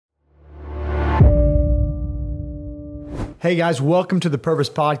Hey guys, welcome to the Purpose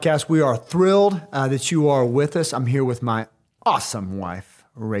Podcast. We are thrilled that you are with us. I'm here with my awesome wife,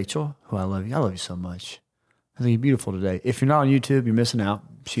 Rachel, who I love you. I love you so much. I think you're beautiful today. If you're not on YouTube, you're missing out.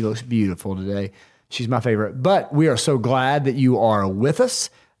 She looks beautiful today. She's my favorite. But we are so glad that you are with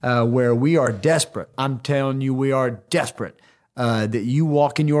us, where we are desperate. I'm telling you, we are desperate that you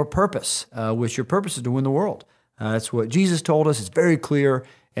walk in your purpose, which your purpose is to win the world. That's what Jesus told us. It's very clear.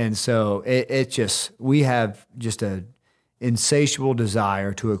 And so we have just a insatiable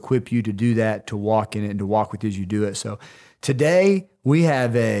desire to equip you to do that, to walk in it, and to walk with you as you do it. So today we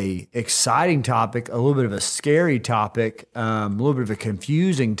have a exciting topic, a little bit of a scary topic, a little bit of a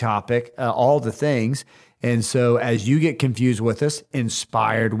confusing topic, all the things. And so as you get confused with us,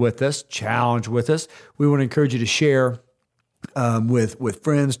 inspired with us, challenged with us, we want to encourage you to share with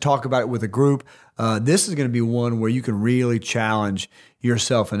friends, talk about it with a group. This is going to be one where you can really challenge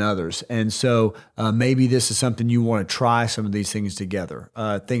yourself and others. And so maybe this is something you want to try some of these things together,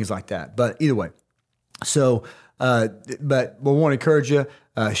 things like that. But either way, but we want to encourage you,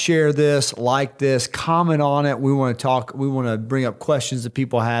 share this, like this, comment on it. We want to talk, we want to bring up questions that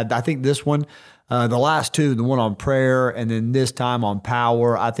people had. I think this one, the last two, the one on prayer and then this time on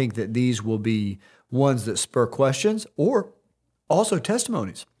power, I think that these will be ones that spur questions or also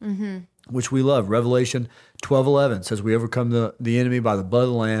testimonies. Mm-hmm. Which we love. Revelation 12:11 says we overcome the enemy by the blood of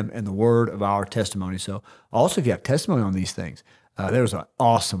the Lamb and the word of our testimony. So also if you have testimony on these things, there was an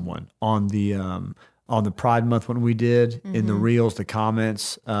awesome one on the Pride Month when we did in the reels, the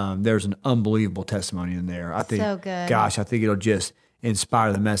comments. There's an unbelievable testimony in there. I think, so good. Gosh, I think it'll just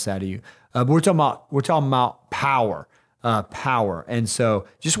inspire the mess out of you. But we're talking about power. Power. And so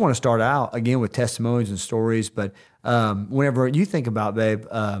just want to start out again with testimonies and stories, but whenever you think about, babe,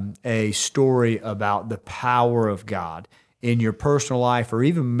 a story about the power of God in your personal life, or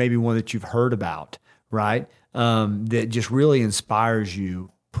even maybe one that you've heard about, right? That just really inspires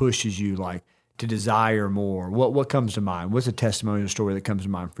you, pushes you like to desire more. What comes to mind? What's a testimony or story that comes to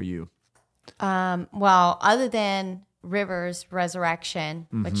mind for you? Well, other than River's resurrection,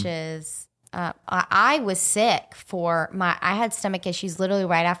 which is, I was sick I had stomach issues literally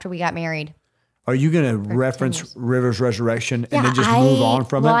right after we got married. Are you going to reference River's resurrection and then just move on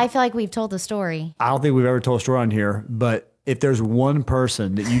from it? Well, I feel like we've told the story. I don't think we've ever told a story on here, but if there's one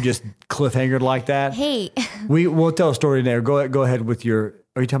person that you just cliffhangered like that, hey, we'll tell a story there. Go ahead with your.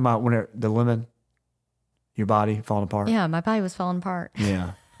 Are you talking about when the lemon, your body falling apart? Yeah, my body was falling apart.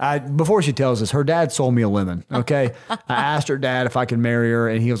 Yeah. Before she tells us, her dad sold me a lemon. Okay, I asked her dad if I could marry her,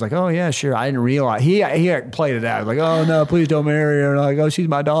 and he was like, "Oh yeah, sure." I didn't realize he played it out like, "Oh no, please don't marry her." And I'm like, "Oh, she's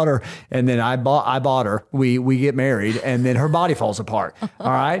my daughter." And then I bought her. We get married, and then her body falls apart.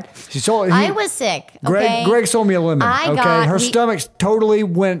 All right, I was sick. Okay? Greg sold me a lemon. Her stomach totally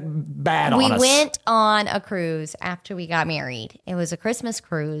went bad on us. We went on a cruise after we got married. It was a Christmas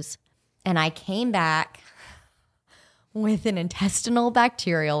cruise, and I came back with an intestinal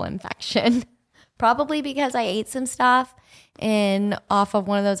bacterial infection, probably because I ate some stuff off of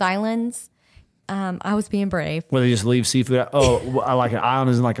one of those islands. I was being brave. Where they just leave seafood? Oh, I like an island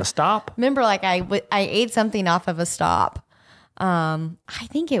isn't like a stop? Remember, like I ate something off of a stop. I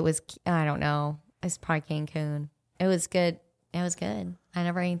think it was, I don't know. It's probably Cancun. It was good. It was good. I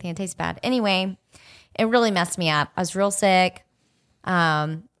never ate anything that tastes bad. Anyway, it really messed me up. I was real sick.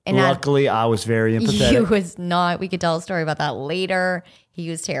 And luckily, I was very empathetic. He was not. We could tell a story about that later. He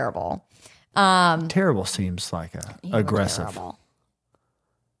was terrible. Terrible seems like aggressive. Terrible.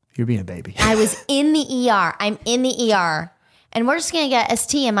 You're being a baby. I was in the ER. I'm in the ER. And we're just going to get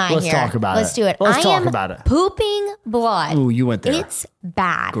STMI here. Let's talk about it. Let's do it. Let's talk about it. Pooping blood. Ooh, you went there. It's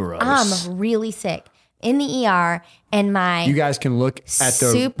bad. Gross. I'm really sick. In the ER. And you guys can look at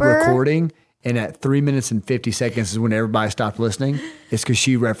the recording. And at 3 minutes and 50 seconds is when everybody stopped listening. It's because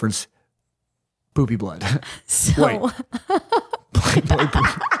she referenced poopy blood. So,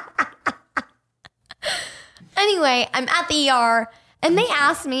 anyway, I'm at the ER, and they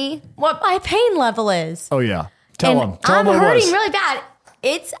asked me what my pain level is. Oh yeah, tell them. I'm hurting really bad.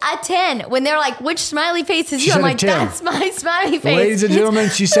 It's a 10. When they're like, which smiley face is you? I'm like, that's my smiley face. Ladies and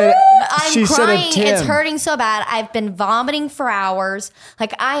gentlemen, she said I'm crying. Said a 10. It's hurting so bad. I've been vomiting for hours.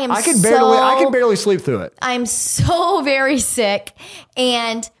 Like I can barely sleep through it. I'm so very sick.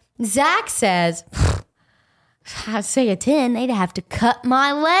 And Zach says, I say a 10, they'd have to cut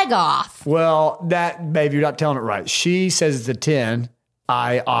my leg off. Well, babe, you're not telling it right. She says it's a 10.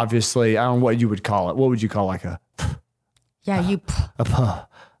 I don't know what you would call it. What would you call like a... Yeah, you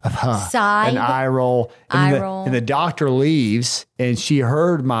sigh, an eye roll, and the doctor leaves, and she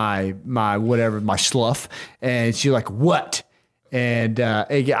heard my slough, and she's like, "What?" And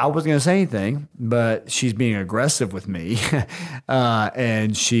again, I wasn't going to say anything, but she's being aggressive with me.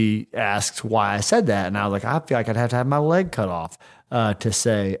 And she asks why I said that. And I was like, I feel like I'd have to have my leg cut off to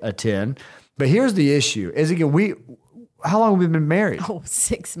say a 10. But here's the issue is, again, how long have we been married? Oh,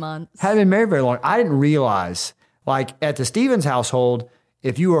 6 months. Haven't been married very long. I didn't realize, like at the Stevens household,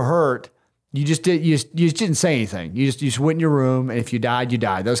 if you were hurt, you just didn't say anything. You just went in your room, and if you died, you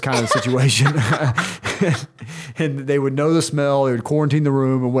died. That was kind of the situation. And they would know the smell. They would quarantine the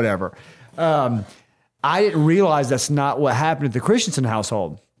room or whatever. I didn't realize that's not what happened at the Christensen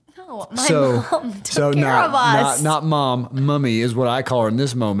household. No, my mom took care of us. Not mom, mummy is what I call her in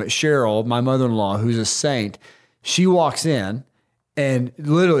this moment. Cheryl, my mother-in-law, who's a saint, she walks in. And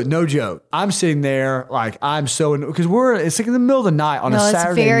literally, no joke, I'm sitting there like I'm so, because it's like in the middle of the night on a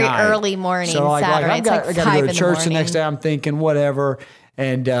Saturday night. It's very early morning, so Saturday. I got to go to church the next day. I'm thinking whatever,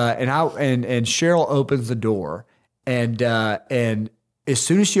 and Cheryl opens the door, and as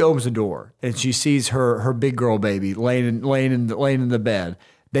soon as she opens the door and she sees her big girl baby laying in the bed,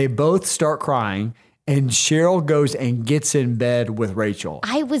 they both start crying. And Cheryl goes and gets in bed with Rachel.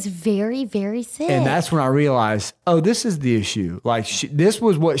 I was very, very sick. And that's when I realized, this is the issue. Like, this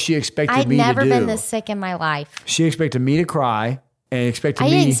was what she expected me to do. I'd never been this sick in my life. She expected me to cry and expected I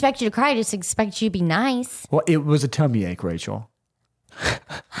me... didn't expect you to cry. I just expected you to be nice. Well, it was a tummy ache, Rachel.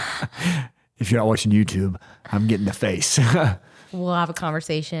 If you're not watching YouTube, I'm getting the face. We'll have a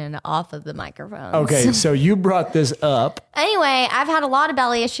conversation off of the microphones. Okay, so you brought this up. Anyway, I've had a lot of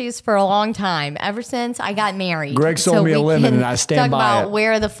belly issues for a long time, ever since I got married. Greg sold me a lemon, and I stand by it. Talk about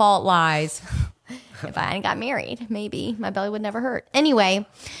where the fault lies. If I hadn't got married, maybe my belly would never hurt. Anyway,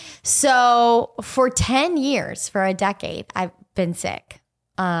 so for 10 years, for a decade, I've been sick.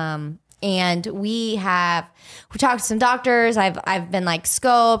 And we talked to some doctors. I've been like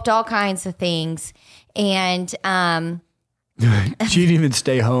scoped, all kinds of things. And she didn't even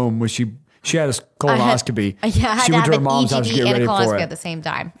stay home when she had a colonoscopy. I had she to went have to her an mom's house to EGD get and ready a for colonoscopy it at the same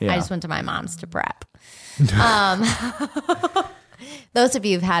time. Yeah. I just went to my mom's to prep. Those of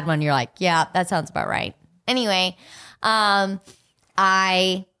you who've had one, you're like, yeah, that sounds about right. Anyway, and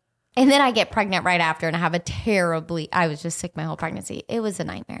then I get pregnant right after, and I have I was just sick my whole pregnancy. It was a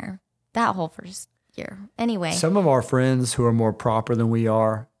nightmare, that whole first year. Anyway. Some of our friends who are more proper than we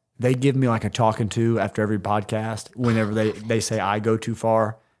are, they give me like a talking to after every podcast whenever they say I go too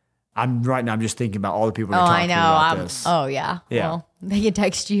far. I'm just thinking about all the people that are talking about this. Oh, yeah. Yeah. Well, they can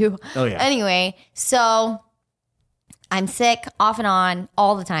text you. Oh, yeah. Anyway, so I'm sick off and on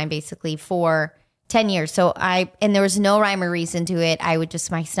all the time, basically, for 10 years. And there was no rhyme or reason to it.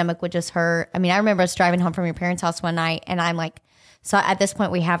 My stomach would just hurt. I mean, I remember us driving home from your parents' house one night, and I'm like, so at this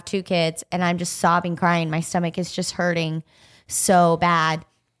point we have 2 kids, and I'm just sobbing, crying. My stomach is just hurting so bad.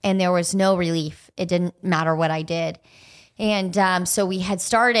 And there was no relief. It didn't matter what I did. And so we had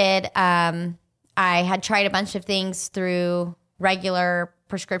started, I had tried a bunch of things through regular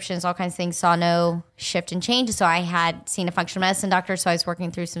prescriptions, all kinds of things, saw no shift and change. So I had seen a functional medicine doctor, so I was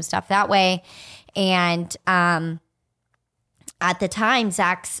working through some stuff that way. And at the time,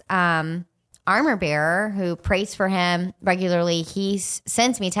 Zach's armor bearer, who prays for him regularly, he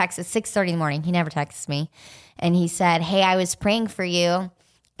sends me texts at 6:30 in the morning. He never texts me. And he said, hey, I was praying for you.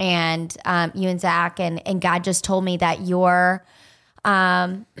 And you and Zach, and God just told me that your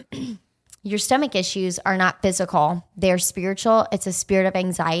stomach issues are not physical; they're spiritual. It's a spirit of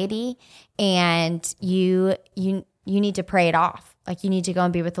anxiety, and you need to pray it off. Like, you need to go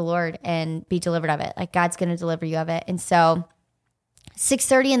and be with the Lord and be delivered of it. Like, God's going to deliver you of it. And so,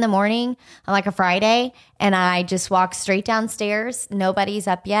 6:30 in the morning on like a Friday, and I just walk straight downstairs. Nobody's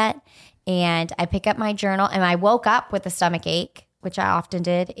up yet, and I pick up my journal, and I woke up with a stomach ache, which I often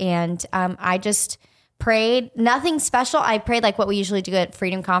did. And I just prayed, nothing special. I prayed like what we usually do at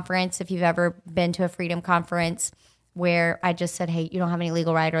Freedom Conference. If you've ever been to a Freedom Conference, where I just said, hey, you don't have any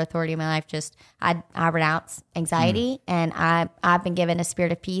legal right or authority in my life. Just, I renounce anxiety, and I've been given a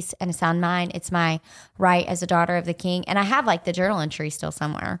spirit of peace and a sound mind. It's my right as a daughter of the King. And I have like the journal entry still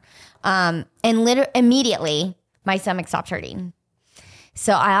somewhere. And immediately my stomach stopped hurting.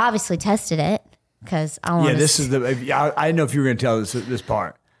 So I obviously tested it. Because I want this is I didn't know if you were going to tell this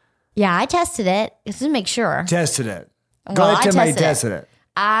part. Yeah, I tested it just to make sure. Tested it. Go ahead, tell me you tested it.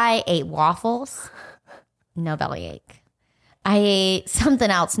 I ate waffles, no belly ache. I ate something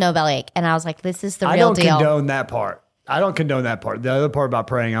else, no belly ache, and I was like, "This is the real deal." I don't condone that part. The other part about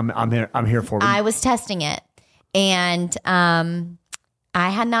praying, I'm here for. I was testing it, and I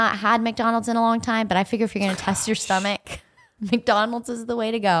had not had McDonald's in a long time, but I figure if you're going to test your stomach, McDonald's is the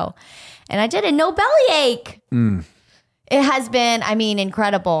way to go. And I did it. No belly ache. It has been,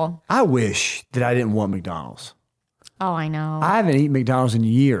 incredible. I wish that I didn't want McDonald's. Oh, I know. I haven't eaten McDonald's in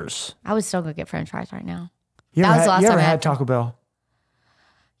years. I would still go get French fries right now. You That ever was the last you time ever I had had- Taco Bell?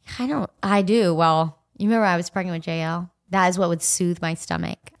 I do. Well, you remember I was pregnant with JL? That is what would soothe my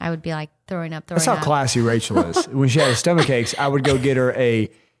stomach. I would be like throwing up. That's how classy Rachel is. When she had stomach aches, I would go get her a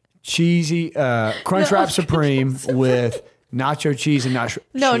cheesy Crunchwrap Supreme with nacho cheese and not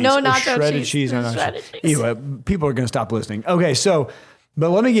No, cheese, no or nacho shredded cheese. and not Shredded cheese. cheese. Anyway, people are going to stop listening. Okay, so but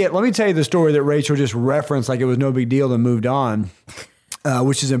let me tell you the story that Rachel just referenced like it was no big deal and moved on,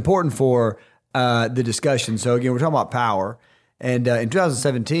 which is important for the discussion. So again, we're talking about power. And in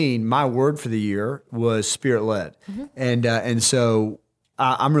 2017, my word for the year was spirit-led. And so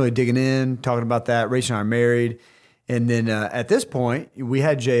I'm really digging in, talking about that. Rachel and I are married. And then at this point, we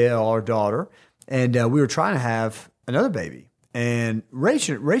had JL, our daughter, and we were trying to have another baby. And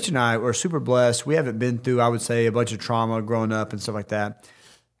Rachel and I were super blessed. We haven't been through, I would say, a bunch of trauma growing up and stuff like that.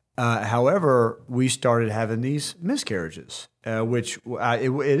 However, we started having these miscarriages, which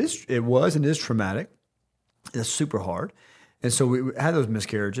it was and is traumatic. It's super hard. And so we had those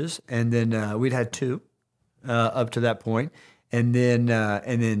miscarriages, and then we'd had 2 up to that point, and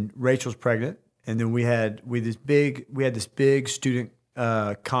then Rachel's pregnant, and then we had this big student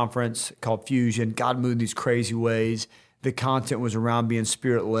conference called Fusion. God moved in these crazy ways. The content was around being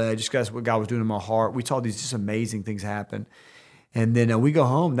spirit led. Just that's what God was doing in my heart. We saw these just amazing things happen, and then we go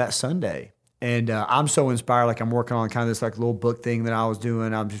home that Sunday, and I'm so inspired. Like I'm working on kind of this like little book thing that I was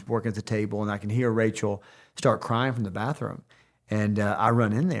doing. I'm just working at the table, and I can hear Rachel start crying from the bathroom. And I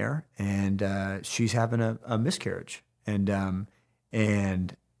run in there, and she's having a miscarriage, and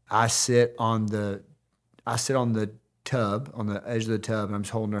I sit on the tub, on the edge of the tub, and I'm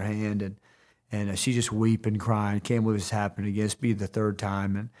just holding her hand, and she's just weeping, crying. Can't believe this happened again. It's be the 3rd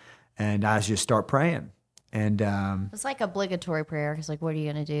time, and I just start praying, and It's like obligatory prayer. It's like, what are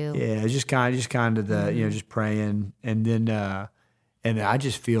you going to do? yeah, it's just kind of the just praying, and then. And I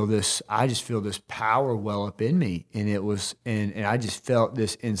just feel this power well up in me. And it was, and I just felt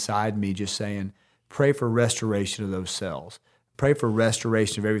this inside me just saying, pray for restoration of those cells. Pray for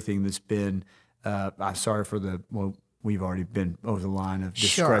restoration of everything that's been, I'm sorry for we've already been over the line of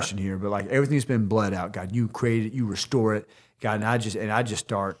discretion here, but like everything's been bled out. God, you created it, you restore it. God, and I just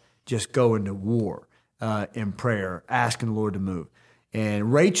start just going to war in prayer, asking the Lord to move.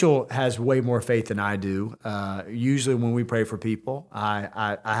 And Rachel has way more faith than I do. Usually when we pray for people,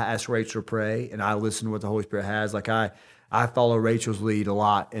 I ask Rachel to pray, and I listen to what the Holy Spirit has. Like I follow Rachel's lead a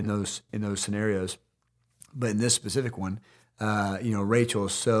lot in those scenarios. But in this specific one, Rachel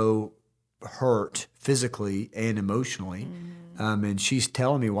is so hurt physically and emotionally, and she's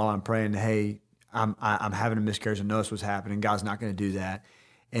telling me while I'm praying, "Hey, I'm having a miscarriage. I know this was happening. God's not going to do that."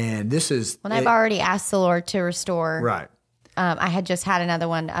 And this is When I've already asked the Lord to restore. right. I had just had another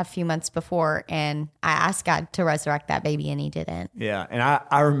one a few months before, and I asked God to resurrect that baby, and He didn't. Yeah, and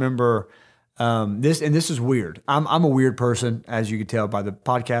I remember this, and this is weird. I'm a weird person, as you can tell by the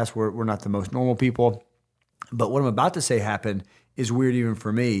podcast. We're not the most normal people, but what I'm about to say happened is weird even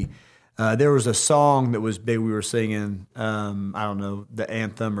for me. There was a song that was big. We were singing, I don't know, the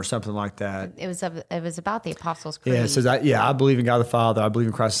anthem or something like that. It was about the Apostles' Creed. Yeah, it says, I believe in God the Father. I believe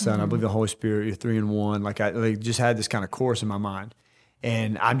in Christ the Son. I believe in the Holy Spirit. You're 3 in 1. Like I just had this kind of chorus in my mind,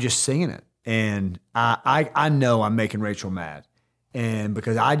 and I'm just singing it. And I know I'm making Rachel mad, and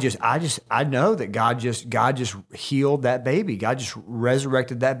because I know that God just healed that baby. God just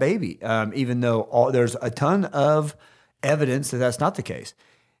resurrected that baby, even though there's a ton of evidence that that's not the case.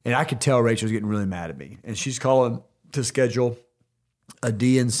 And I could tell Rachel's getting really mad at me, and she's calling to schedule a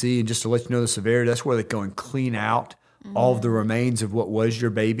DNC, and just to let you know the severity, that's where they go and clean out all of the remains of what was your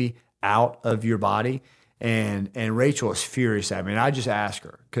baby out of your body. And Rachel is furious at me. And I just asked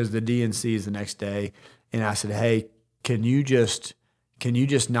her, because the DNC is the next day, and I said, "Hey, can you just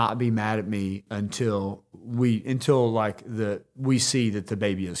not be mad at me until we see that the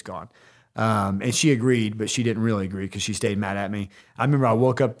baby is gone?" And she agreed, but she didn't really agree because she stayed mad at me. I remember I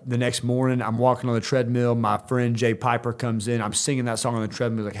woke up the next morning, I'm walking on the treadmill. My friend Jay Piper comes in. I'm singing that song on the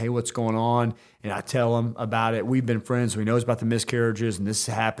treadmill, like, "Hey, what's going on?" And I tell him about it. We've been friends, so he knows about the miscarriages and this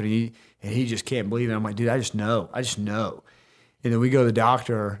is happening. And he just can't believe it. I'm like, "Dude, I just know. And then we go to the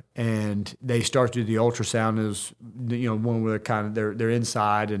doctor, and they start to do the ultrasound. Is one where they're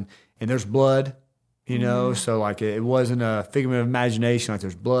inside, and there's blood. So like it wasn't a figment of imagination. Like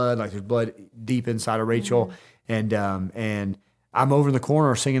there's blood deep inside of Rachel, and I'm over in the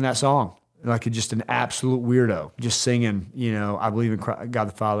corner singing that song, like just an absolute weirdo, just singing. I believe in God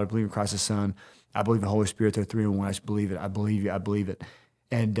the Father, I believe in Christ the Son, I believe in the Holy Spirit. They're 3 in 1. I just believe it. I believe you. I believe it.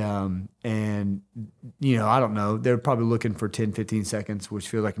 And I don't know. They're probably looking for 10, 15 seconds, which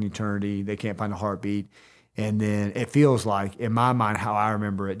feels like an eternity. They can't find a heartbeat. And then it feels like, in my mind, how I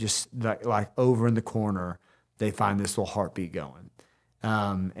remember it, just like over in the corner, they find this little heartbeat going.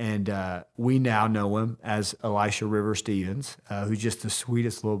 And we now know him as Elisha River Stevens, who's just the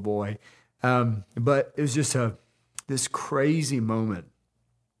sweetest little boy. But it was just this crazy moment,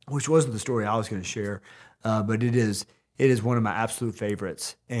 which wasn't the story I was going to share, but it is one of my absolute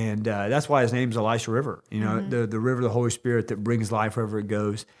favorites. And that's why his name's Elisha River, the river of the Holy Spirit that brings life wherever it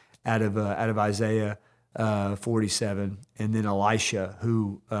goes, out of Isaiah 47. And then Elisha,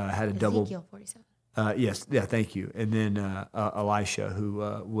 who had a double... Ezekiel 47. Yes, yeah, thank you. And then Elisha,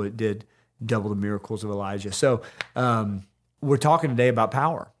 who did double the miracles of Elijah. So we're talking today about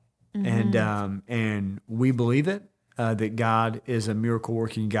power, and we believe it, that God is a miracle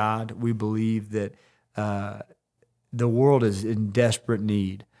working God. We believe that the world is in desperate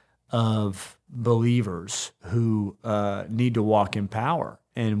need of believers who need to walk in power,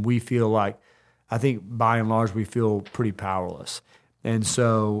 and we feel like, I think by and large, we feel pretty powerless. And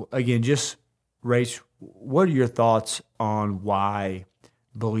so again, just Rach, what are your thoughts on why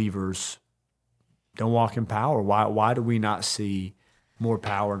believers don't walk in power? Why do we not see more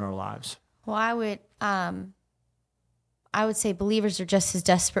power in our lives? Well, I would say believers are just as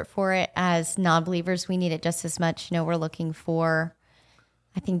desperate for it as non-believers. We need it just as much. We're looking for,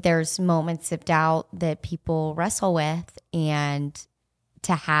 I think there's moments of doubt that people wrestle with, and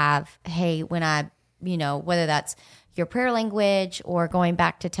to have, hey, when I, whether that's your prayer language or going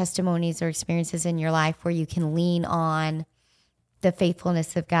back to testimonies or experiences in your life where you can lean on the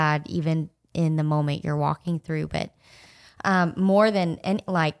faithfulness of God, even in the moment you're walking through. But more than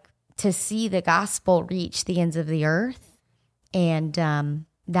to see the gospel reach the ends of the earth, and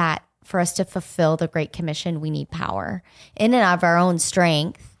that for us to fulfill the Great Commission, we need power. In and of our own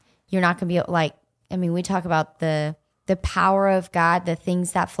strength, you're not going to be we talk about the power of God, the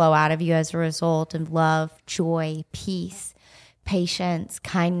things that flow out of you as a result of love, joy, peace, patience,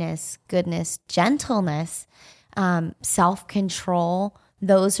 kindness, goodness, gentleness, self-control.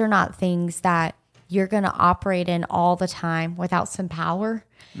 Those are not things that you're going to operate in all the time without some power.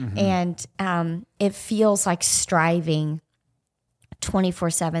 And it feels like striving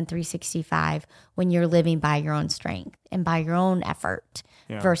 24/7, 365 when you're living by your own strength and by your own effort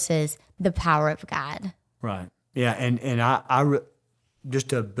versus the power of God. Right. Yeah, and I just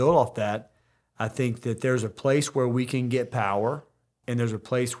to build off that, I think that there's a place where we can get power, and there's a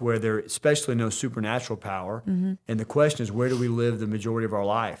place where there especially no supernatural power. And the question is, where do we live the majority of our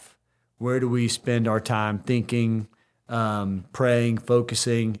life? Where do we spend our time thinking, praying,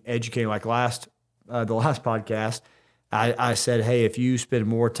 focusing, educating? Like the last podcast, I said, hey, if you spend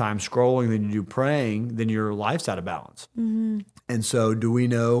more time scrolling than you do praying, then your life's out of balance. And so, do we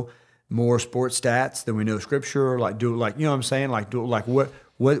know more sports stats than we know scripture?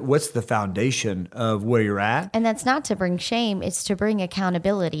 What's the foundation of where you're at? And that's not to bring shame, it's to bring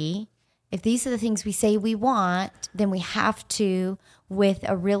accountability. If these are the things we say we want, then we have to, with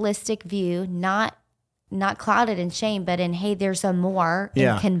a realistic view, not clouded in shame, but in, hey, there's a more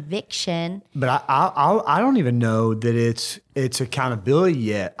in conviction. But I don't even know that it's accountability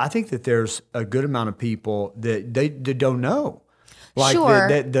yet. I think that there's a good amount of people that they don't know. Like sure.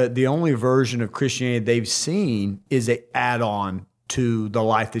 the only version of Christianity they've seen is an add-on to the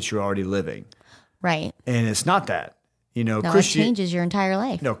life that you're already living. Right. And it's not that. No, it changes your entire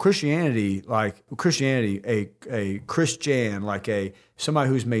life. No, Christianity, a Christian, somebody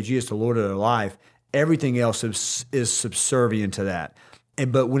who's made Jesus the Lord of their life, everything else is subservient to that.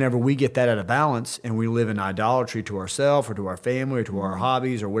 But whenever we get that out of balance and we live in idolatry to ourselves or to our family or to our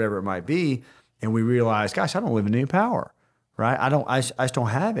hobbies or whatever it might be, and we realize, gosh, I don't live in any power. Right, I just don't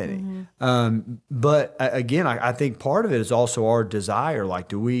have any. But again, I think part of it is also our desire.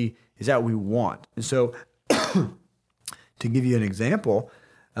 Is that what we want? And so, to give you an example,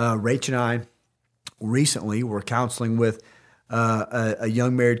 Rach and I recently were counseling with a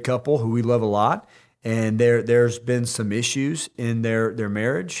young married couple who we love a lot, and there's been some issues in their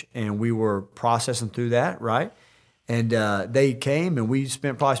marriage, and we were processing through that, right? And they came, and we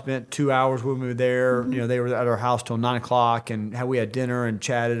probably spent 2 hours when we were there. They were at our house till 9 o'clock, and we had dinner and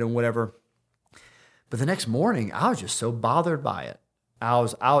chatted and whatever. But the next morning, I was just so bothered by it.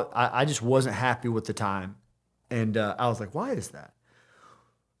 I just wasn't happy with the time, and I was like, "Why is that?"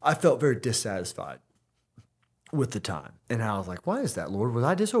 I felt very dissatisfied with the time, and I was like, "Why is that, Lord? Was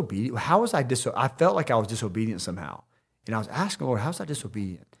I disobedient? How was I I felt like I was disobedient somehow, and I was asking, Lord, how was I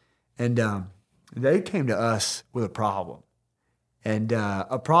disobedient?" And they came to us with a problem, and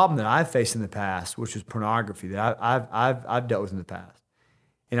a problem that I've faced in the past, which was pornography that I've dealt with in the past.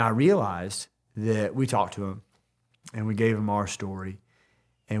 And I realized that we talked to them, and we gave them our story,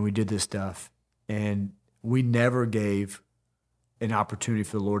 and we did this stuff. And we never gave an opportunity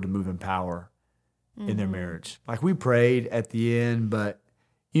for the Lord to move in power in their marriage. Like we prayed at the end, but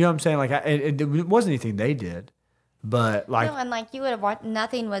you know what I'm saying? Like it wasn't anything they did, but like, No, and like you would have watched,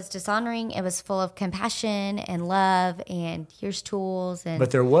 nothing was dishonoring. It was full of compassion and love, and here's tools. And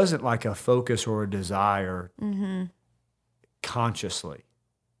but there wasn't like a focus or a desire consciously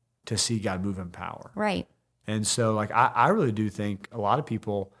to see God move in power. right. And so like, I really do think a lot of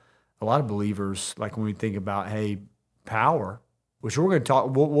people, a lot of believers, like when we think about, hey, power, which we're going to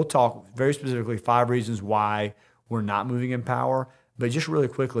talk, we'll talk very specifically 5 reasons why we're not moving in power. But just really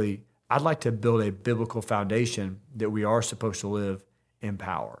quickly, I'd like to build a biblical foundation that we are supposed to live in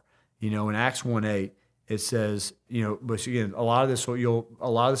power. You know, in Acts 1:8, it says, you know, but again, a lot of this is going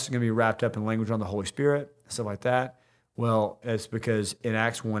to be wrapped up in language on the Holy Spirit, stuff like that. Well, it's because in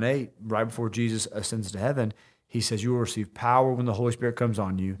Acts 1:8, right before Jesus ascends to heaven, he says, you will receive power when the Holy Spirit comes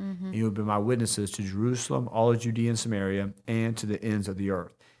on you, and you will be my witnesses to Jerusalem, all of Judea and Samaria, and to the ends of the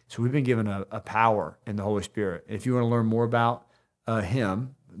earth. So we've been given a power in the Holy Spirit. And if you want to learn more about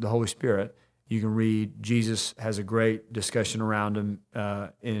him, the Holy Spirit, you can read, Jesus has a great discussion around him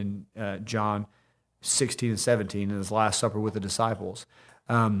in John 16 and 17 in his Last Supper with the disciples.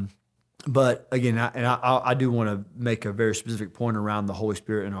 But again, I do want to make a very specific point around the Holy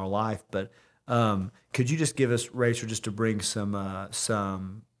Spirit in our life. But could you just give us, Rachel, just to bring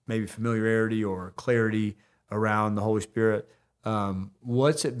some maybe familiarity or clarity around the Holy Spirit?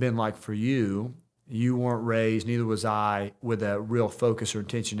 What's it been like for you? You weren't raised, neither was I, with a real focus or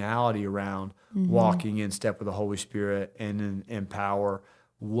intentionality around walking in step with the Holy Spirit and in power.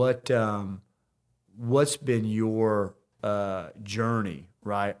 What's been your journey,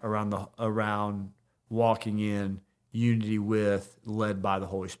 right, around walking in unity with, led by the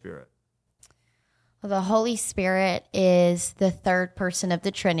Holy Spirit? Well, the Holy Spirit is the third person of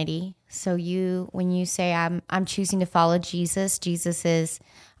the Trinity. So when you say I'm choosing to follow Jesus, Jesus is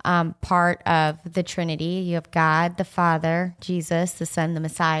part of the Trinity. You have God, the Father, Jesus, the Son, the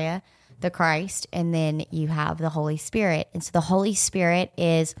Messiah, the Christ, and then you have the Holy Spirit. And so the Holy Spirit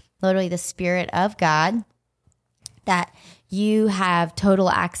is literally the Spirit of God that you have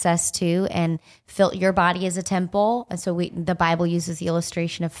total access to, and your body is a temple. And so the Bible uses the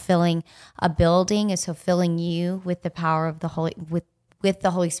illustration of filling a building, and so filling you with the power of the with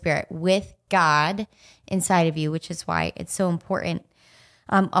the Holy Spirit, with God inside of you, which is why it's so important.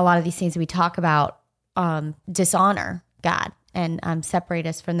 A lot of these things we talk about dishonor God and separate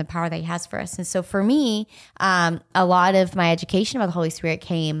us from the power that He has for us. And so for me, a lot of my education about the Holy Spirit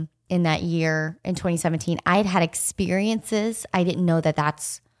came in that year in 2017. I had experiences. I didn't know that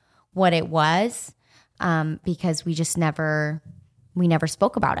that's what it was because we never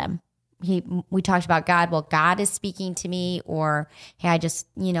spoke about Him. We talked about God. Well, God is speaking to me, or hey,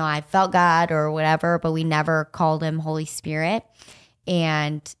 I felt God or whatever, but we never called Him Holy Spirit.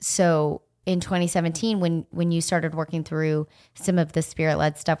 And so in 2017, when you started working through some of the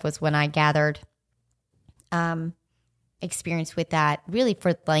Spirit-led stuff, was when I gathered experience with that, really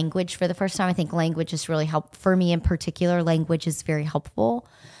for language for the first time. I think language is really helpful for me in particular. Language is very helpful.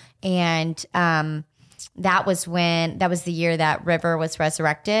 And that was the year that River was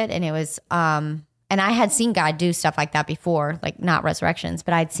resurrected. And it was, and I had seen God do stuff like that before, like not resurrections,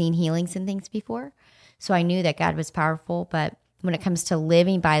 but I'd seen healings and things before. So I knew that God was powerful. But when it comes to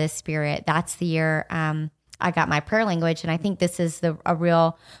living by the Spirit, that's the year I got my prayer language. And I think this is a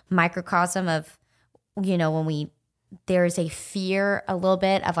real microcosm of, when there's a fear a little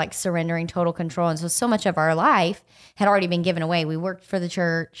bit of like surrendering total control. And so much of our life had already been given away. We worked for the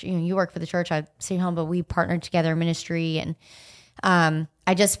church, you work for the church, I stayed home, but we partnered together in ministry. And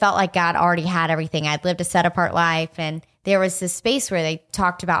I just felt like God already had everything. I'd lived a set apart life. And there was this space where they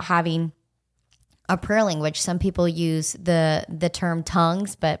talked about having a prayer language. Some people use the term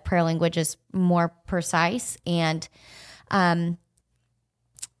tongues, but prayer language is more precise. And,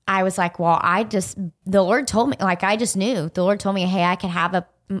 I was like, well, the Lord told me, like, I just knew the Lord told me, hey, I can have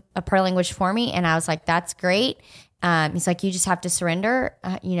a prayer language for me. And I was like, that's great. He's like, you just have to surrender,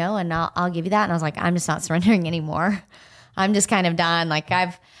 and I'll give you that. And I was like, I'm just not surrendering anymore. I'm just kind of done. Like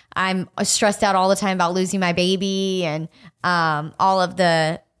I'm stressed out all the time about losing my baby and, all of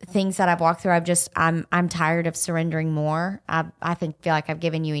the things that I've walked through. I'm tired of surrendering more. I feel like I've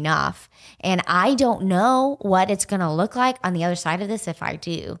given you enough. And I don't know what it's going to look like on the other side of this if I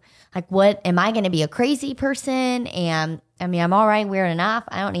do. Like, what am I going to be, a crazy person? And I'm all right, weird enough.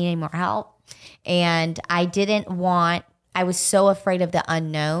 I don't need any more help. And I was so afraid of the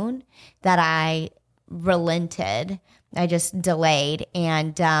unknown that I relented. I just delayed.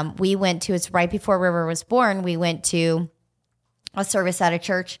 And it's right before River was born, we went to a service at a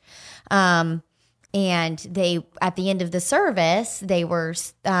church. And And they, at the end of the service,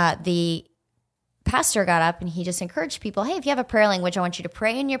 the pastor got up and he just encouraged people, hey, if you have a prayer language, I want you to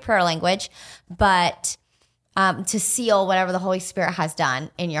pray in your prayer language, but to seal whatever the Holy Spirit has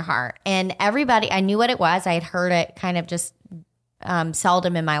done in your heart. And everybody, I knew what it was. I had heard it kind of just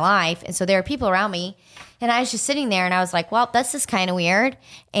seldom in my life. And so there were people around me, and I was just sitting there and I was like, well, that's just kind of weird.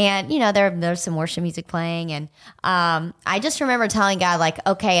 And, there's some worship music playing. And I just remember telling God, like,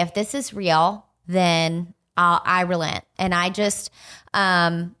 okay, if this is real, then I relent. And I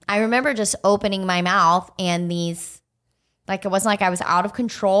remember just opening my mouth, and these, like, it wasn't like I was out of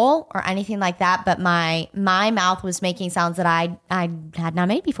control or anything like that, but my mouth was making sounds that I had not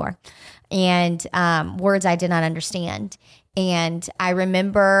made before, and words I did not understand. And I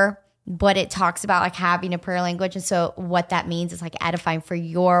remember what it talks about, like having a prayer language. And so what that means is like edifying for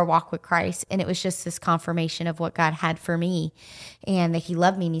your walk with Christ. And it was just this confirmation of what God had for me, and that he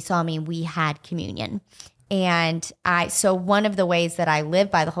loved me and he saw me, and we had communion. And so one of the ways that I live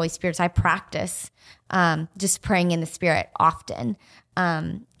by the Holy Spirit is I practice just praying in the Spirit often,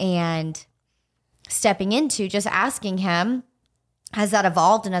 and stepping into just asking him. As that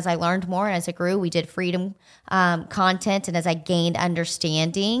evolved, and as I learned more, and as I grew, we did freedom content. And as I gained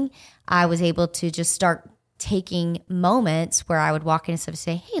understanding, I was able to just start taking moments where I would walk in and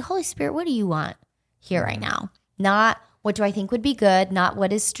say, hey, Holy Spirit, what do you want here right now? Not what do I think would be good, not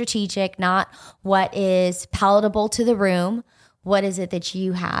what is strategic, not what is palatable to the room. What is it that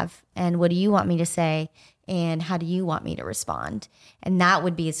you have, and what do you want me to say, and how do you want me to respond? And that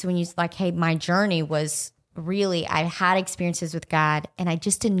would be, so when you like, hey, my journey was really, I had experiences with God, and I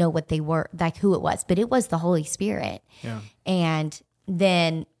just didn't know what they were, like who it was, but it was the Holy Spirit. Yeah. And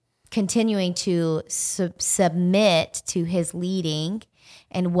then continuing to submit to his leading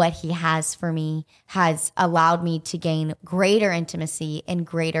and what he has for me has allowed me to gain greater intimacy and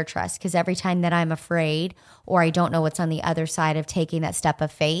greater trust. Because every time that I'm afraid, or I don't know what's on the other side of taking that step of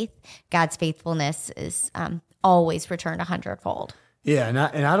faith, God's faithfulness is always returned 100-fold. Yeah,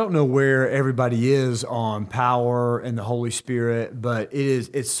 and I don't know where everybody is on power and the Holy Spirit, but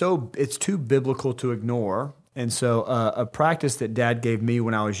it's too biblical to ignore. And so a practice that Dad gave me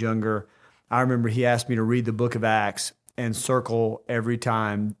when I was younger, I remember he asked me to read the book of Acts and circle every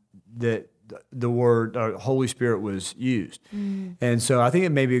time that the word Holy Spirit was used. And so I think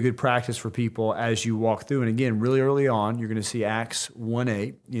it may be a good practice for people as you walk through. And again, really early on, you're going to see Acts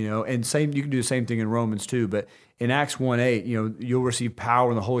 1:8, and you can do the same thing in Romans too, but in Acts 1:8, you'll receive power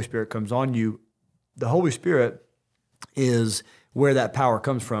when the Holy Spirit comes on you. The Holy Spirit is where that power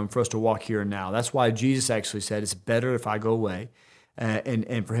comes from for us to walk here and now. That's why Jesus actually said, it's better if I go away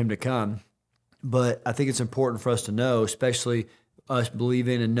and for him to come. But I think it's important for us to know, especially us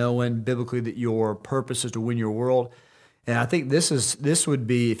believing and knowing biblically that your purpose is to win your world. And I think this would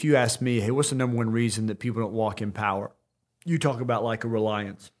be, if you ask me, hey, what's the number one reason that people don't walk in power? You talk about like a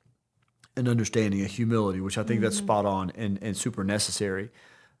reliance, an understanding, a humility, which I think that's spot on and super necessary.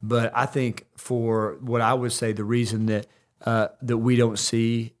 But I think for what I would say, the reason that we don't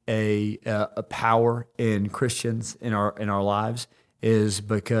see a power in Christians in our lives is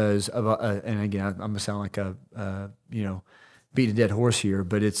because of and again, I'm gonna sound like beat a dead horse here,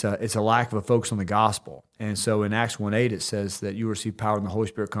 but it's a lack of a focus on the gospel. And so in Acts 1:8 it says that you receive power when the Holy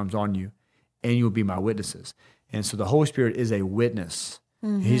Spirit comes on you, and you will be my witnesses. And so the Holy Spirit is a witness.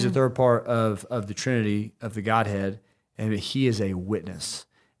 Mm-hmm. He's the third part of the Trinity, of the Godhead, and he is a witness.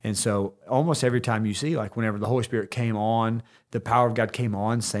 And so almost every time you see, like whenever the Holy Spirit came on, the power of God came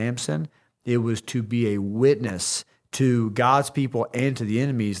on Samson, it was to be a witness to God's people and to the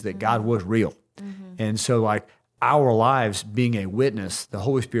enemies that God was real. Mm-hmm. And so like our lives being a witness, the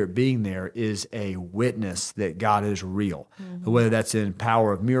Holy Spirit being there is a witness that God is real. Mm-hmm. Whether that's in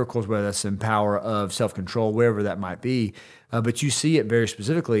power of miracles, whether that's in power of self-control, wherever that might be. But you see it very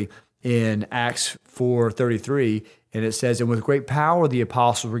specifically in Acts 4:33, and it says, and with great power the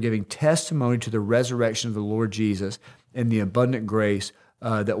apostles were giving testimony to the resurrection of the Lord Jesus and the abundant grace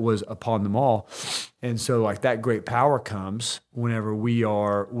that was upon them all. And so like that great power comes whenever we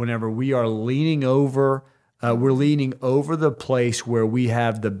are leaning over, we're leaning over the place where we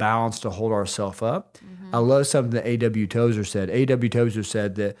have the balance to hold ourselves up. Mm-hmm. I love something that A.W. Tozer said. A.W. Tozer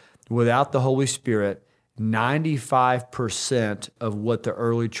said that without the Holy Spirit, 95% of what the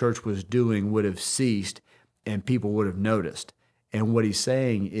early church was doing would have ceased and people would have noticed. And what he's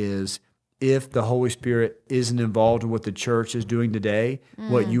saying is, if the Holy Spirit isn't involved in what the church is doing today,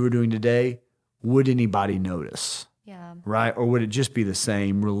 what you are doing today, would anybody notice? Yeah. Right? Or would it just be the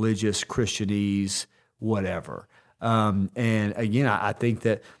same religious, Christianese, whatever? And again, I think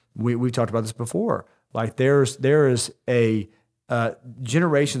that we talked about this before. Like there is a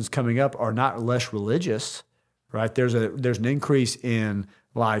generations coming up are not less religious, right? There's an increase in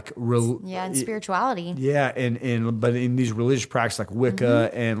like and spirituality. Yeah, but in these religious practices like Wicca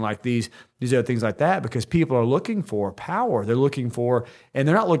and like these other things like that, because people are looking for power. They're not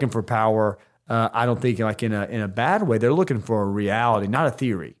looking for power. I don't think like in a bad way. They're looking for a reality, not a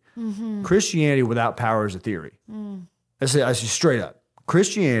theory. Christianity without power is a theory. That's just straight up.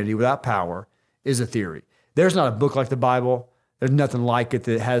 Christianity without power is a theory. There's not a book like the Bible. There's nothing like it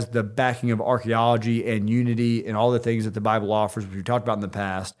that has the backing of archaeology and unity and all the things that the Bible offers, which we talked about in the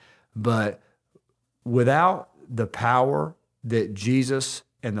past. But without the power that Jesus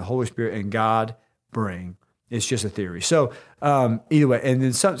and the Holy Spirit and God bring, it's just a theory. So either way, and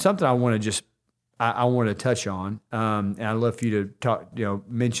then something I want to touch on, and I'd love for you to talk,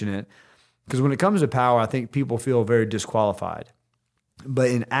 mention it, because when it comes to power, I think people feel very disqualified.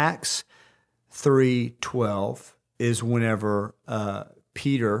 But in Acts 3:12 is whenever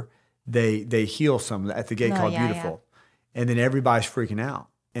Peter, they heal someone at the gate called Beautiful. Yeah. And then everybody's freaking out.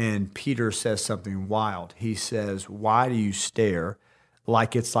 And Peter says something wild. He says, "Why do you stare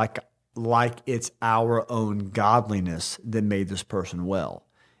like it's our own godliness that made this person well?"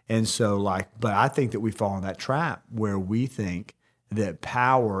 And so but I think that we fall in that trap where we think that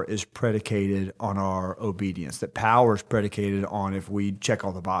power is predicated on our obedience, that power is predicated on if we check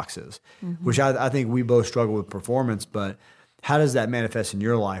all the boxes, which I think we both struggle with performance. But how does that manifest in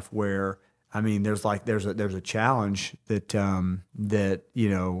your life where, there's a challenge that,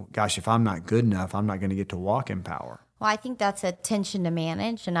 gosh, if I'm not good enough, I'm not going to get to walk in power. Well, I think that's a tension to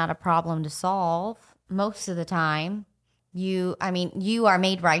manage and not a problem to solve most of the time. You are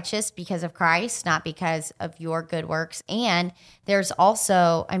made righteous because of Christ, not because of your good works. And there's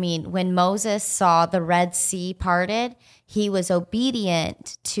also, when Moses saw the Red Sea parted, he was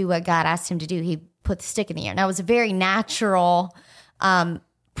obedient to what God asked him to do. He put the stick in the air. Now, it was a very natural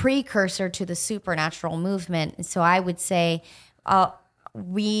precursor to the supernatural movement. And so I would say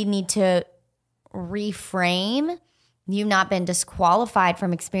we need to reframe. You've not been disqualified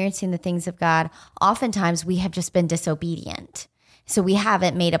from experiencing the things of God. Oftentimes we have just been disobedient. So we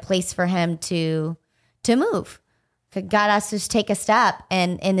haven't made a place for him to move. God has to take a step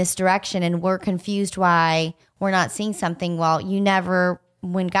in this direction, and we're confused why we're not seeing something. Well,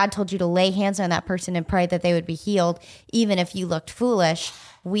 when God told you to lay hands on that person and pray that they would be healed, even if you looked foolish,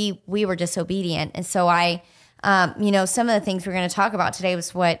 we were disobedient. And so some of the things we're going to talk about today was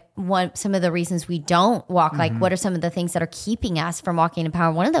some of the reasons we don't walk. Like, what are some of the things that are keeping us from walking in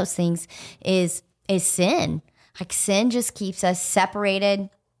power? One of those things is sin. Like, sin just keeps us separated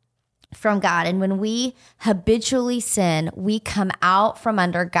from God. And when we habitually sin, we come out from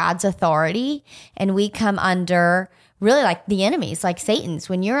under God's authority, and we come under really like the enemies, like Satan's.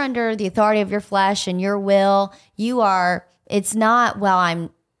 When you're under the authority of your flesh and your will, it's not,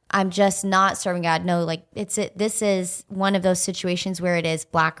 I'm just not serving God. No, this is one of those situations where it is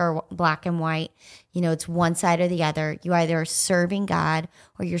black and white. It's one side or the other. You either are serving God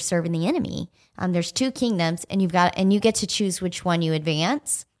or you're serving the enemy. There's two kingdoms, and you get to choose which one you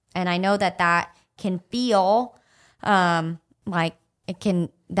advance. And I know that can feel that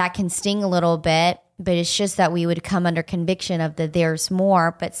can sting a little bit, but it's just that we would come under conviction of that there's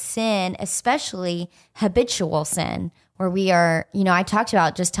more. But sin, especially habitual sin, where we are, I talked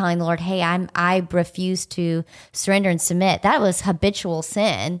about just telling the Lord, hey, I refuse to surrender and submit. That was habitual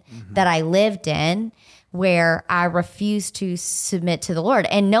sin that I lived in, where I refused to submit to the Lord.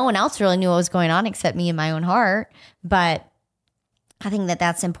 And no one else really knew what was going on except me in my own heart. But I think that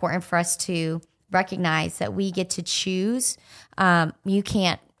that's important for us to recognize that we get to choose. You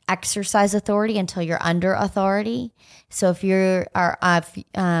can't exercise authority until you're under authority. So if you are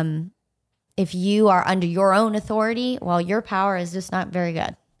under your own authority, well, your power is just not very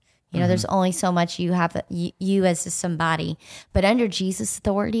good. There's only so much you have, you as somebody. But under Jesus'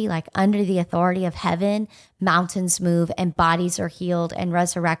 authority, like under the authority of heaven, mountains move and bodies are healed and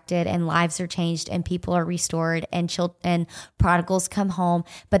resurrected and lives are changed and people are restored and prodigals come home.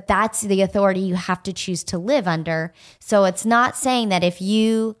 But that's the authority you have to choose to live under. So it's not saying that if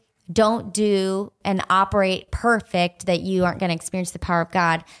you don't do and operate perfect that you aren't going to experience the power of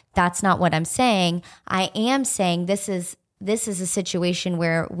God. That's not what I'm saying. I am saying this is a situation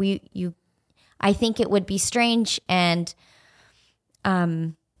where I think it would be strange and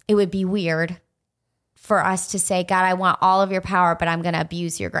it would be weird for us to say, God, I want all of your power, but I'm going to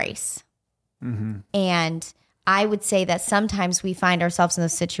abuse your grace. And I would say that sometimes we find ourselves in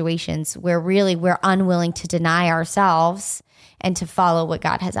those situations where really we're unwilling to deny ourselves and to follow what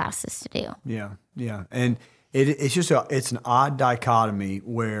God has asked us to do. Yeah. And it's an odd dichotomy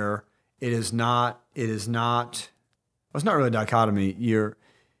where it is not it's not really a dichotomy.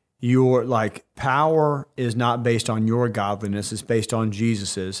 Your like power is not based on your godliness, it's based on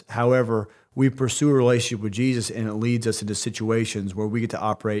Jesus's. However, we pursue a relationship with Jesus and it leads us into situations where we get to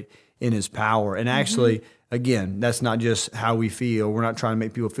operate in his power. And actually, again, that's not just how we feel. We're not trying to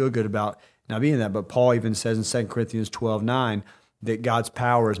make people feel good about not being that, but Paul even says in 2 Corinthians 12:9 that God's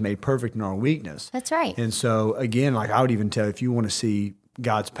power is made perfect in our weakness. That's right. And so again, like I would even tell, if you want to see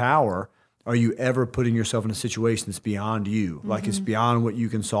God's power, are you ever putting yourself in a situation that's beyond you? Like it's beyond what you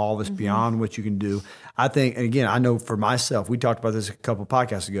can solve. It's beyond what you can do. I think, and again, I know for myself, we talked about this a couple of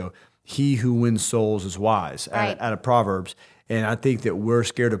podcasts ago, he who wins souls is wise Right. out of Proverbs. And I think that we're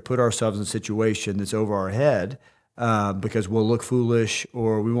scared to put ourselves in a situation that's over our head because we'll look foolish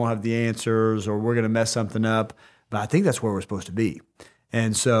or we won't have the answers or we're going to mess something up. But I think that's where we're supposed to be.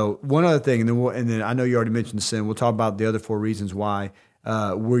 And so one other thing, and then I know you already mentioned sin. We'll talk about the other 4 reasons why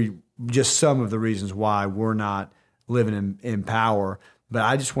we're just some of the reasons why we're not living in power. But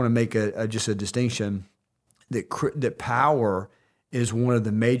I just want to make just a distinction that power is one of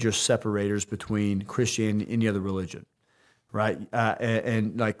the major separators between Christianity and any other religion, right?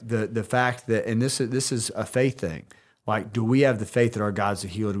 And like the fact that, and this is a faith thing. Like, do we have the faith that our God's a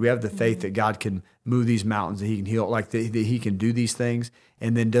healer? Do we have the faith that God can move these mountains, that he can heal, like that he can do these things?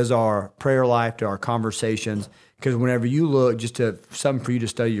 And then does our prayer life, do our conversations, because whenever you look, just to something for you to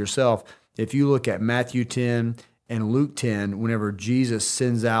study yourself, if you look at Matthew 10 and Luke 10, whenever Jesus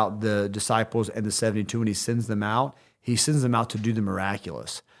sends out the disciples and the 72 and he sends them out to do the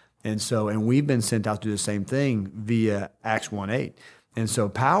miraculous. And we've been sent out to do the same thing via Acts 1:8. And so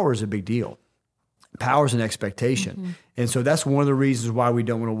power is a big deal. Power is an expectation. And so that's one of the reasons why we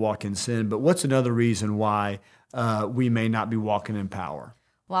don't want to walk in sin. But what's another reason why we may not be walking in power?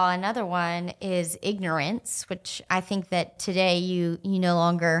 Well, another one is ignorance, which I think that today you no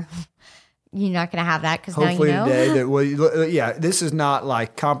longer, you're not going to have that because now you know. Today, this is not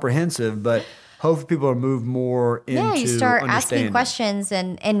like comprehensive, but hopefully people are moved more into you start asking understanding. questions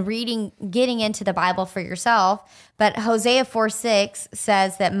and reading, getting into the Bible for yourself. But Hosea 4:6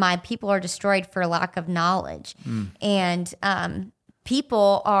 says that my people are destroyed for lack of knowledge. And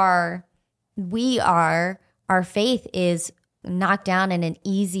our faith is knocked down and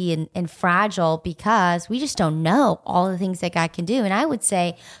easy and fragile because we just don't know all the things that God can do. And I would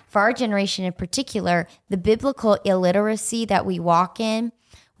say for our generation in particular, the biblical illiteracy that we walk in,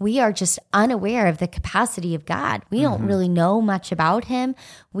 we are just unaware of the capacity of God. We don't really know much about him.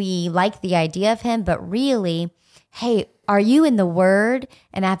 We like the idea of him, but really, hey, are you in the Word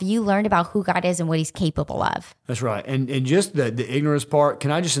and have you learned about who God is and what he's capable of? That's right. And just the ignorance part,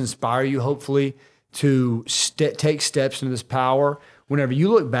 can I just inspire you, hopefully, to take steps into this power? Whenever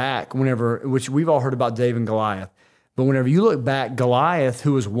you look back, which we've all heard about David and Goliath, but whenever you look back, Goliath,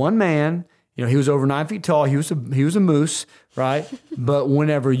 who was one man, he was over 9 feet tall. He was a moose, right? But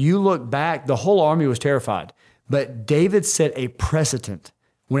whenever you look back, the whole army was terrified. But David set a precedent.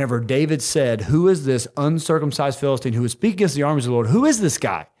 Whenever David said, "Who is this uncircumcised Philistine who is speaking against the armies of the Lord? Who is this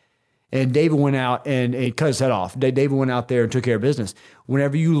guy?" And David went out and he cut his head off. David went out there and took care of business.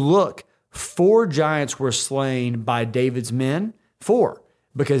 Whenever you look, 4 giants were slain by David's men. 4.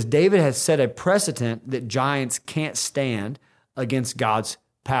 Because David had set a precedent that giants can't stand against God's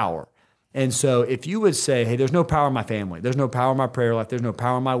power. And so if you would say, hey, there's no power in my family, there's no power in my prayer life, there's no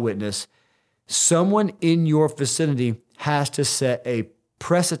power in my witness, someone in your vicinity has to set a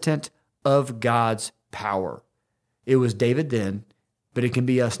precedent of God's power. It was David then, but it can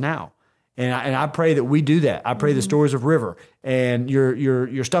be us now. And I pray that we do that. I pray the stories of River and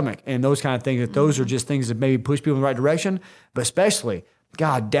your stomach and those kind of things, that those are just things that maybe push people in the right direction, but especially,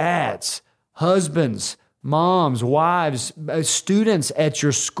 God, dads, husbands, moms, wives, students at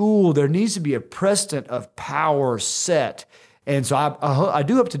your school, there needs to be a precedent of power set. And so I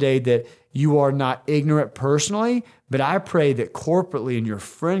do hope today that you are not ignorant personally, but I pray that corporately in your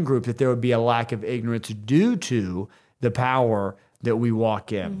friend group that there would be a lack of ignorance due to the power that we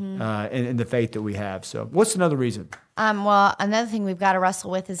walk in and the faith that we have. So what's another reason? Well, another thing we've got to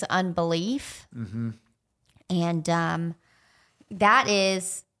wrestle with is unbelief. And that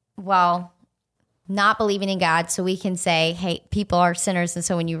is, not believing in God. So we can say, hey, people are sinners. And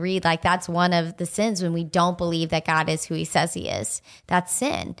so when you read, like, that's one of the sins when we don't believe that God is who he says he is. That's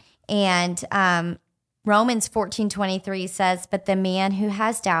sin. And Romans 14:23 says, but the man who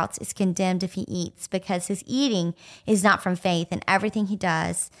has doubts is condemned if he eats, because his eating is not from faith, and everything he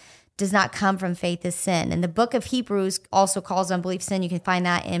does not come from faith is sin. And the book of Hebrews also calls unbelief sin. You can find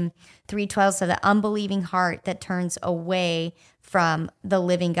that in 3:12. So the unbelieving heart that turns away from the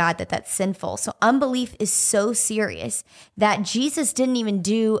living God, that's sinful. So unbelief is so serious that Jesus didn't even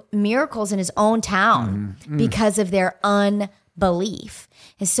do miracles in his own town because of their unbelief.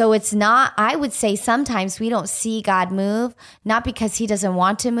 And so it's not, I would say sometimes we don't see God move, not because he doesn't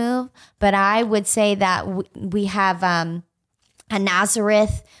want to move, but I would say that we have a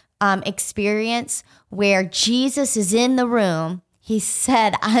Nazareth experience where Jesus is in the room. He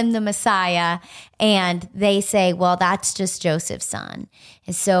said, I'm the Messiah. And they say, well, that's just Joseph's son.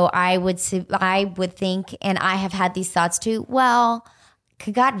 And so I would think, and I have had these thoughts too, well,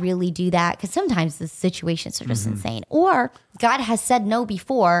 could God really do that? Because sometimes the situations are just insane. Or God has said no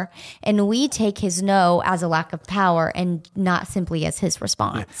before, and we take his no as a lack of power and not simply as his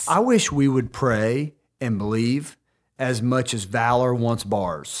response. I wish we would pray and believe as much as Valor wants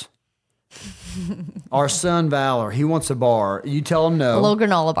bars. Our son Valor, he wants a bar. You tell him no. A little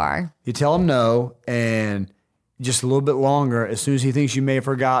granola bar. You tell him no, and just a little bit longer. As soon as he thinks you may have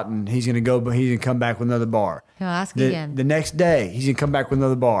forgotten, he's going to come back with another bar. He'll ask again. The next day, he's going to come back with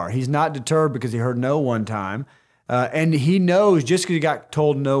another bar. He's not deterred because he heard no one time, and he knows just because he got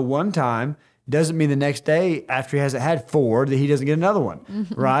told no one time doesn't mean the next day after he hasn't had 4 that he doesn't get another one,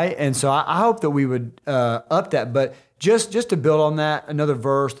 right? And so I hope that we would up that, but. Just to build on that, another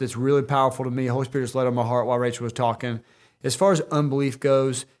verse that's really powerful to me, the Holy Spirit just laid on my heart while Rachel was talking. As far as unbelief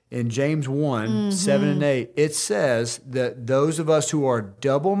goes, in James 1, 7 and 8, it says that those of us who are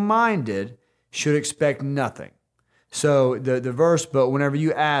double-minded should expect nothing. So the verse, but whenever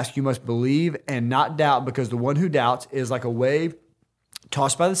you ask, you must believe and not doubt, because the one who doubts is like a wave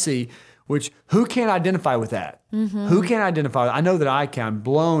tossed by the sea, which who can identify with that? Who can identify? I know that I can.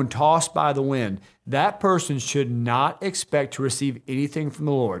 Blown, tossed by the wind. That person should not expect to receive anything from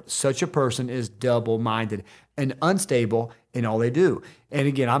the Lord. Such a person is double-minded and unstable in all they do. And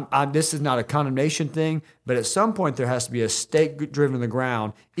again, this is not a condemnation thing, but at some point there has to be a stake driven in the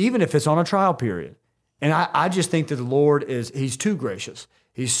ground, even if it's on a trial period. And I just think that the Lord he's too gracious.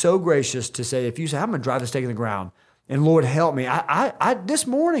 He's so gracious to say, if you say, I'm going to drive the stake in the ground, and Lord, help me. I this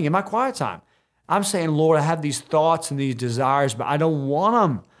morning in my quiet time, I'm saying, Lord, I have these thoughts and these desires, but I don't want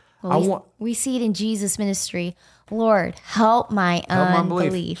them. Well, we see it in Jesus' ministry. Lord, help my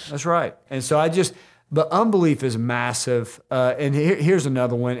unbelief. That's right. And so but unbelief is massive. And here's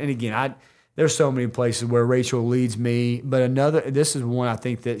another one. And again, there's so many places where Rachel leads me, but this is one I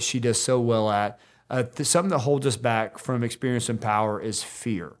think that she does so well at. Something that holds us back from experiencing power is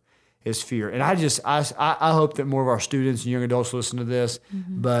fear. And I hope that more of our students and young adults listen to this,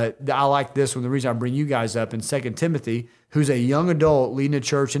 but I like this one. The reason I bring you guys up in 2 Timothy, who's a young adult leading a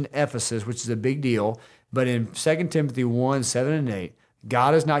church in Ephesus, which is a big deal, but in 2 Timothy 1, 7 and 8,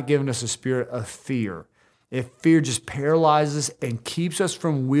 God has not given us a spirit of fear. If fear just paralyzes and keeps us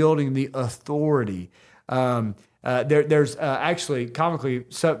from wielding the authority. There's actually, comically,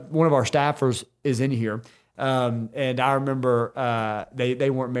 one of our staffers is in here. And I remember they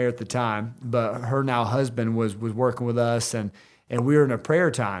weren't married at the time, but her now husband was working with us, and we were in a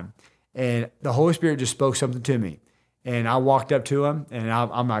prayer time, and the Holy Spirit just spoke something to me, and I walked up to him, and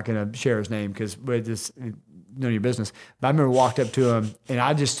I'm not going to share his name because it's just none of your business. But I remember walked up to him, and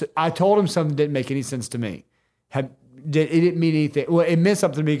I told him something that didn't make any sense to me. It didn't mean anything. Well, it meant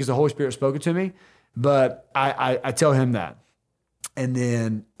something to me because the Holy Spirit spoke it to me, but I tell him that. And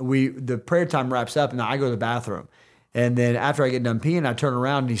then the prayer time wraps up, and I go to the bathroom. And then after I get done peeing, I turn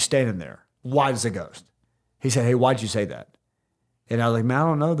around, and he's standing there, white as a ghost. He said, "Hey, why'd you say that?" And I was like, "Man, I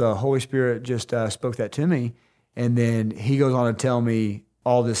don't know. The Holy Spirit just spoke that to me." And then he goes on to tell me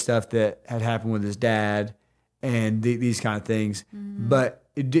all this stuff that had happened with his dad and these kind of things. But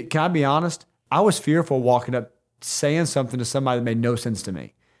can I be honest? I was fearful walking up, saying something to somebody that made no sense to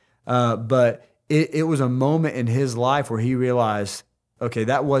me. But it was a moment in his life where he realized, okay,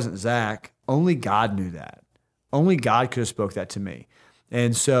 that wasn't Zach. Only God knew that. Only God could have spoke that to me.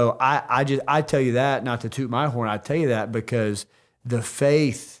 And so I tell you that, not to toot my horn, I tell you that because the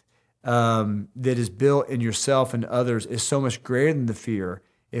faith that is built in yourself and others is so much greater than the fear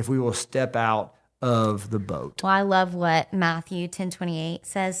if we will step out of the boat. Well, I love what Matthew 10:28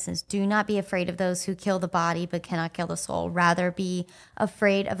 says, do not be afraid of those who kill the body but cannot kill the soul. Rather be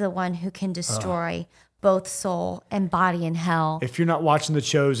afraid of the one who can destroy both soul and body in hell. If you're not watching The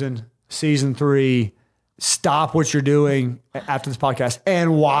Chosen, season 3, stop what you're doing after this podcast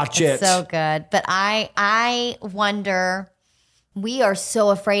and watch it. So good. But I wonder, we are so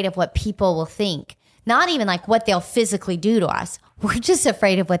afraid of what people will think. Not even like what they'll physically do to us. We're just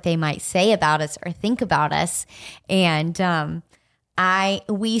afraid of what they might say about us or think about us. And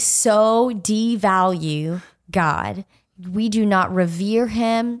we so devalue God. We do not revere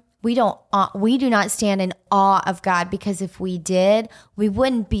him. we do not stand in awe of God, because if we did, we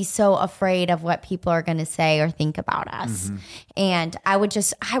wouldn't be so afraid of what people are going to say or think about us. And I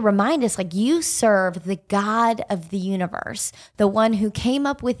remind us, like, you serve the God of the universe, the one who came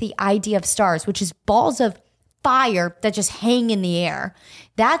up with the idea of stars, which is balls of fire that just hang in the air.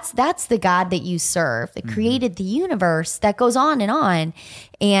 That's the God that you serve, that created the universe, that goes on.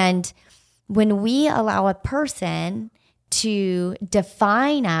 And when we allow a person to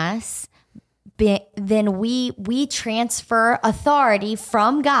define us, then we transfer authority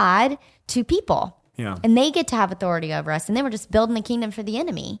from God to people. Yeah. And they get to have authority over us. And then we're just building the kingdom for the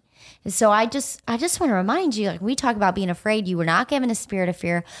enemy. And so I just want to remind you, like, we talk about being afraid. You were not given a spirit of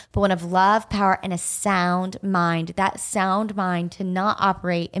fear, but one of love, power, and a sound mind. That sound mind to not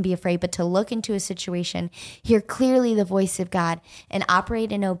operate and be afraid, but to look into a situation, hear clearly the voice of God, and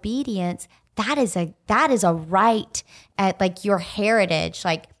operate in obedience. That is a right at, like, your heritage.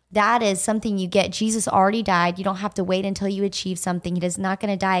 Like, that is something you get. Jesus already died. You don't have to wait until you achieve something. He is not going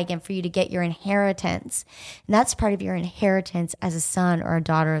to die again for you to get your inheritance. And that's part of your inheritance as a son or a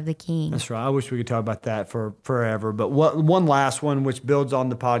daughter of the King. That's right. I wish we could talk about that for forever. But one last one, which builds on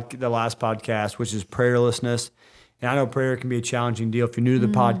the last podcast, which is prayerlessness. And I know prayer can be a challenging deal. If you're new to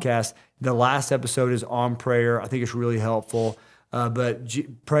the podcast, the last episode is on prayer. I think it's really helpful. But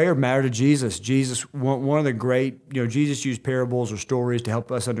prayer mattered to Jesus. Jesus, one of the great, Jesus used parables or stories to help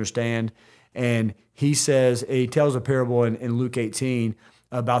us understand. And he tells a parable in Luke 18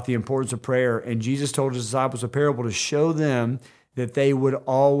 about the importance of prayer. And Jesus told his disciples a parable to show them that they would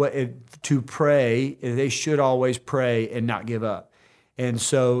they should always pray and not give up. And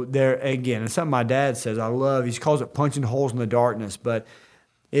so there, again, it's something my dad says I love. He calls it punching holes in the darkness. But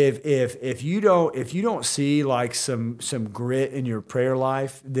If you don't see, like, some grit in your prayer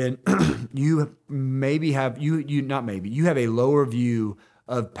life, then you have a lower view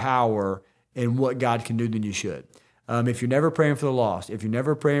of power and what God can do than you should. If you're never praying for the lost, if you're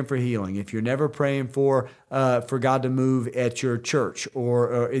never praying for healing, if you're never praying for God to move at your church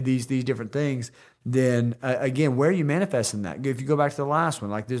or these different things, then again, where are you manifesting that? If you go back to the last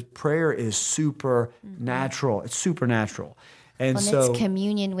one, like, this prayer is supernatural. It's supernatural. And so it's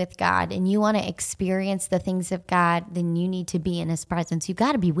communion with God, and you want to experience the things of God, then you need to be in his presence. You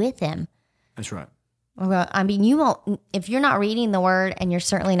got to be with him. That's right. Well, I mean, you won't, if you're not reading the word and you're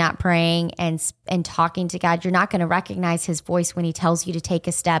certainly not praying and talking to God, you're not going to recognize his voice when he tells you to take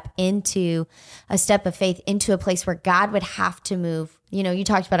a step of faith into a place where God would have to move. You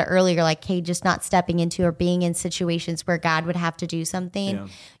talked about it earlier, like, hey, just not stepping into or being in situations where God would have to do something. Yeah.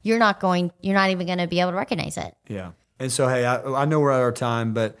 You're not even going to be able to recognize it. Yeah. And so, hey, I know we're out of our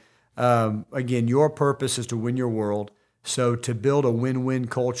time, but again, your purpose is to win your world. So to build a win-win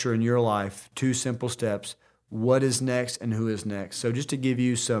culture in your life, 2 simple steps: what is next and who is next. So just to give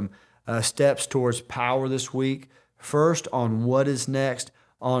you some steps towards power this week. First, on what is next,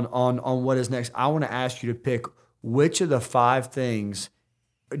 on what is next, I want to ask you to pick which of the 5 things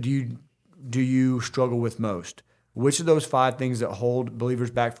do you struggle with most. Which of those 5 things that hold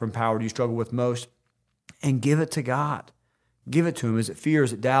believers back from power do you struggle with most? And give it to God. Give it to him. Is it fear?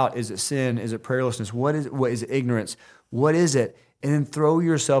 Is it doubt? Is it sin? Is it prayerlessness? What is it ignorance? What is it? And then throw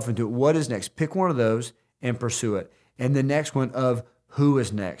yourself into it. What is next? Pick one of those and pursue it. And the next one of who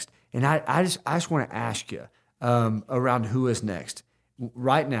is next. And I just want to ask you around who is next.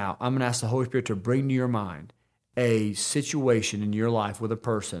 Right now, I'm going to ask the Holy Spirit to bring to your mind a situation in your life with a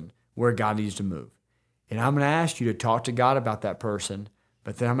person where God needs to move. And I'm going to ask you to talk to God about that person,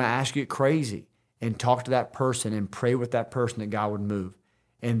 but then I'm going to ask you to get crazy and talk to that person and pray with that person that God would move.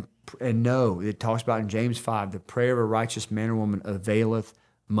 And know, it talks about in James 5, the prayer of a righteous man or woman availeth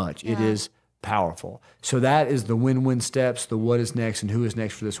much. Yeah. It is powerful. So that is the win-win steps, the what is next and who is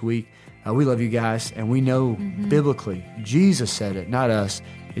next for this week. We love you guys, and we know biblically, Jesus said it, not us,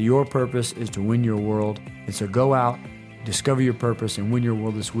 that your purpose is to win your world. And so go out, discover your purpose, and win your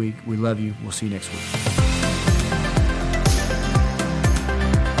world this week. We love you. We'll see you next week.